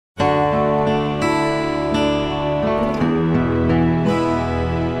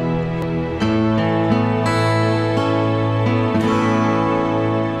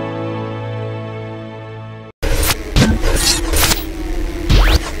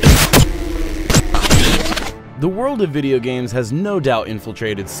The world of video games has no doubt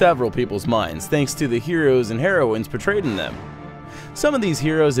infiltrated several people's minds thanks to the heroes and heroines portrayed in them. Some of these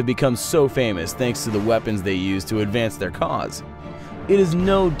heroes have become so famous thanks to the weapons they use to advance their cause. It is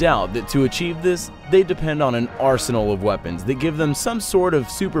no doubt that to achieve this, they depend on an arsenal of weapons that give them some sort of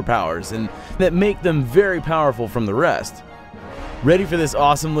superpowers and that make them very powerful from the rest. Ready for this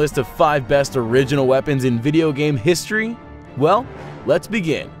awesome list of 5 best original weapons in video game history? Well, let's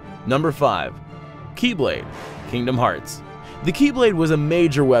begin. Number 5. Keyblade, Kingdom Hearts. The Keyblade was a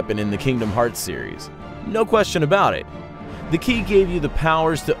major weapon in the Kingdom Hearts series. No question about it. The key gave you the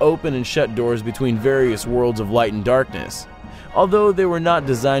powers to open and shut doors between various worlds of light and darkness. Although they were not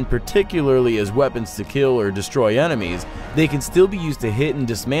designed particularly as weapons to kill or destroy enemies, they can still be used to hit and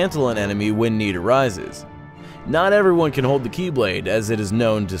dismantle an enemy when need arises. Not everyone can hold the Keyblade, as it is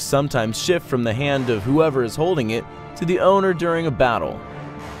known to sometimes shift from the hand of whoever is holding it to the owner during a battle.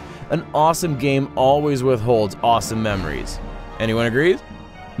 An awesome game always withholds awesome memories. Anyone agrees?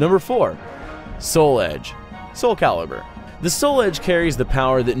 Number 4. Soul Edge, Soul Calibur. The Soul Edge carries the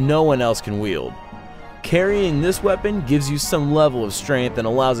power that no one else can wield. Carrying this weapon gives you some level of strength and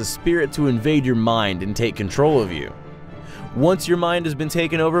allows a spirit to invade your mind and take control of you. Once your mind has been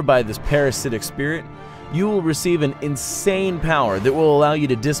taken over by this parasitic spirit, you will receive an insane power that will allow you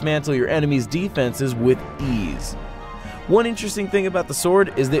to dismantle your enemy's defenses with ease. One interesting thing about the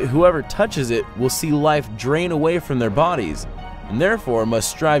sword is that whoever touches it will see life drain away from their bodies, and therefore must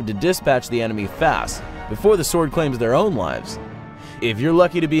strive to dispatch the enemy fast before the sword claims their own lives. If you're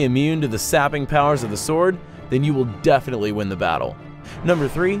lucky to be immune to the sapping powers of the sword, then you will definitely win the battle. Number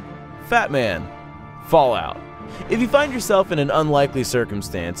 3. Fat Man, Fallout. If you find yourself in an unlikely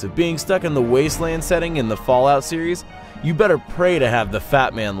circumstance of being stuck in the wasteland setting in the Fallout series, you better pray to have the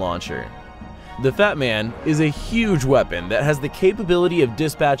Fat Man launcher. The Fat Man is a huge weapon that has the capability of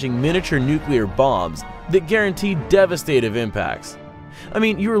dispatching miniature nuclear bombs that guarantee devastative impacts. I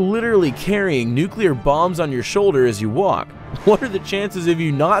mean, you're literally carrying nuclear bombs on your shoulder as you walk. What are the chances of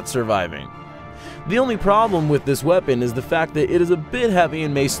you not surviving? The only problem with this weapon is the fact that it is a bit heavy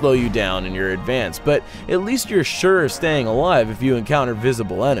and may slow you down in your advance, but at least you're sure of staying alive if you encounter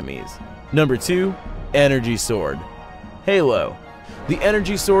visible enemies. Number 2. Energy Sword, Halo. The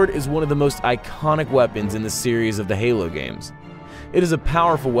Energy Sword is one of the most iconic weapons in the series of the Halo games. It is a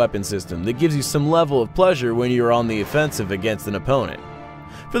powerful weapon system that gives you some level of pleasure when you are on the offensive against an opponent.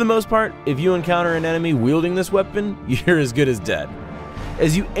 For the most part, if you encounter an enemy wielding this weapon, you're as good as dead.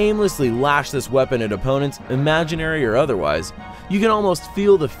 As you aimlessly lash this weapon at opponents, imaginary or otherwise, you can almost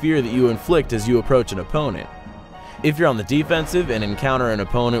feel the fear that you inflict as you approach an opponent. If you're on the defensive and encounter an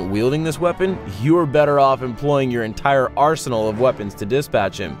opponent wielding this weapon, you're better off employing your entire arsenal of weapons to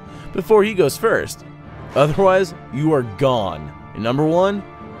dispatch him before he goes first. Otherwise, you are gone. And number 1,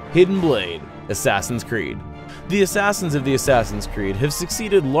 Hidden Blade, Assassin's Creed. The assassins of the Assassin's Creed have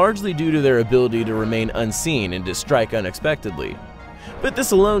succeeded largely due to their ability to remain unseen and to strike unexpectedly. But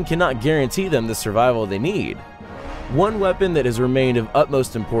this alone cannot guarantee them the survival they need. One weapon that has remained of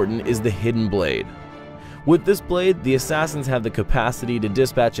utmost importance is the Hidden Blade. With this blade, the assassins have the capacity to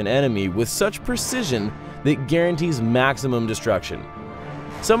dispatch an enemy with such precision that guarantees maximum destruction.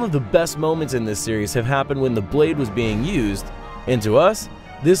 Some of the best moments in this series have happened when the blade was being used, and to us,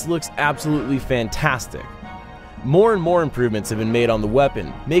 this looks absolutely fantastic. More and more improvements have been made on the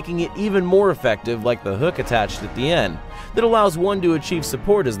weapon, making it even more effective, like the hook attached at the end that allows one to achieve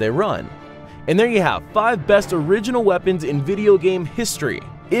support as they run. And there you have 5 best original weapons in video game history.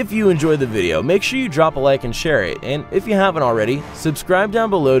 If you enjoyed the video, make sure you drop a like and share it, and if you haven't already, subscribe down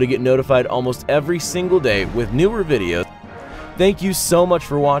below to get notified almost every single day with newer videos. Thank you so much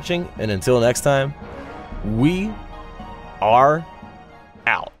for watching, and until next time, we are